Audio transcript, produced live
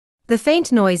The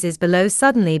faint noises below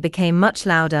suddenly became much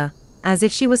louder, as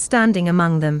if she was standing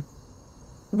among them.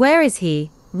 "Where is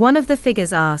he?" one of the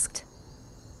figures asked.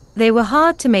 They were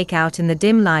hard to make out in the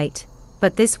dim light,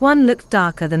 but this one looked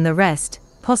darker than the rest,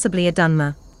 possibly a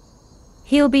Dunmer.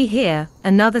 "He'll be here,"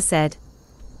 another said.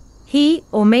 He,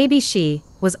 or maybe she,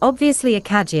 was obviously a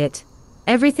Khajiit.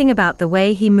 Everything about the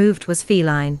way he moved was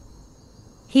feline.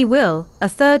 "He will," a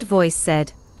third voice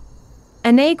said.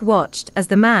 Anaig watched as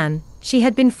the man she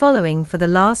had been following for the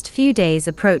last few days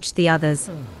approached the others.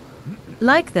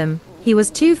 Like them, he was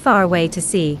too far away to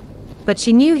see, but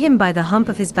she knew him by the hump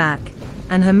of his back,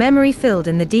 and her memory filled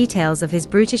in the details of his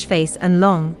brutish face and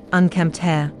long, unkempt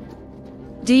hair.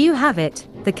 "Do you have it?"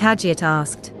 the Khajiit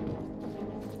asked.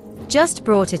 "Just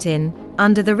brought it in,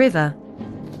 under the river."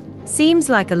 "Seems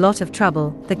like a lot of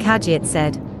trouble," the Khajiit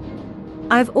said.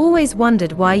 "I've always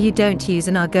wondered why you don't use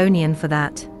an Argonian for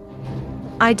that.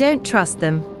 I don't trust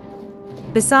them.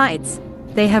 Besides,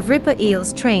 they have ripper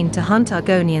eels trained to hunt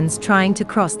Argonians trying to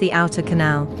cross the outer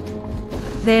canal.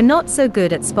 They're not so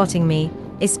good at spotting me,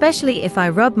 especially if I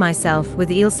rub myself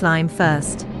with eel slime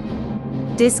first.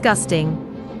 Disgusting.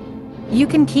 You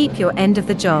can keep your end of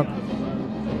the job.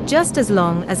 Just as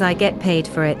long as I get paid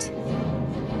for it."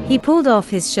 He pulled off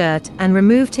his shirt and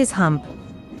removed his hump.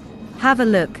 "Have a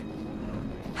look.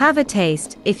 Have a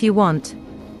taste, if you want."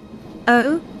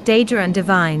 "Oh, Daedra and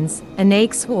Divines,"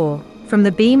 Anaig swore, from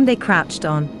the beam they crouched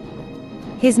on.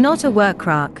 "He's not a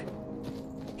workrak.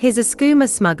 He's a skooma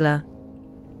smuggler."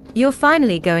 "You're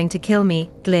finally going to kill me,"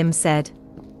 Glim said.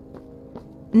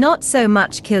 "Not so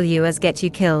much kill you as get you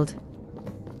killed.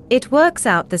 It works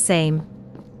out the same."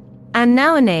 And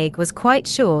now Anaig was quite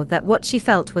sure that what she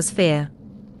felt was fear.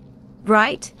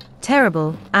 Right,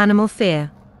 terrible, animal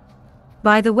fear.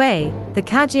 "By the way," the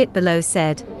Khajiit below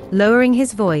said, lowering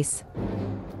his voice.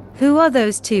 "Who are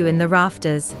those two in the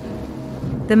rafters?"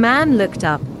 The man looked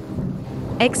up.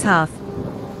 "Exharth."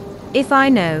 "If I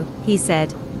know," he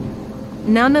said.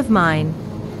 "None of mine."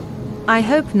 "I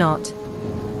hope not.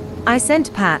 I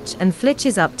sent Patch and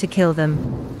Flitches up to kill them."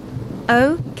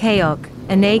 "Oh, Kaok,"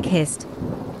 Anaig hissed.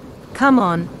 "Come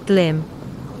on, Glim."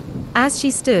 As she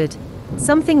stood,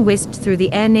 something whisked through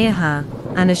the air near her,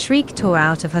 and a shriek tore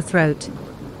out of her throat.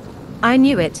 "I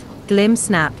knew it," Glim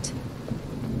snapped.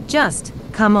 "Just,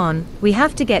 come on, we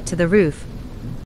have to get to the roof,"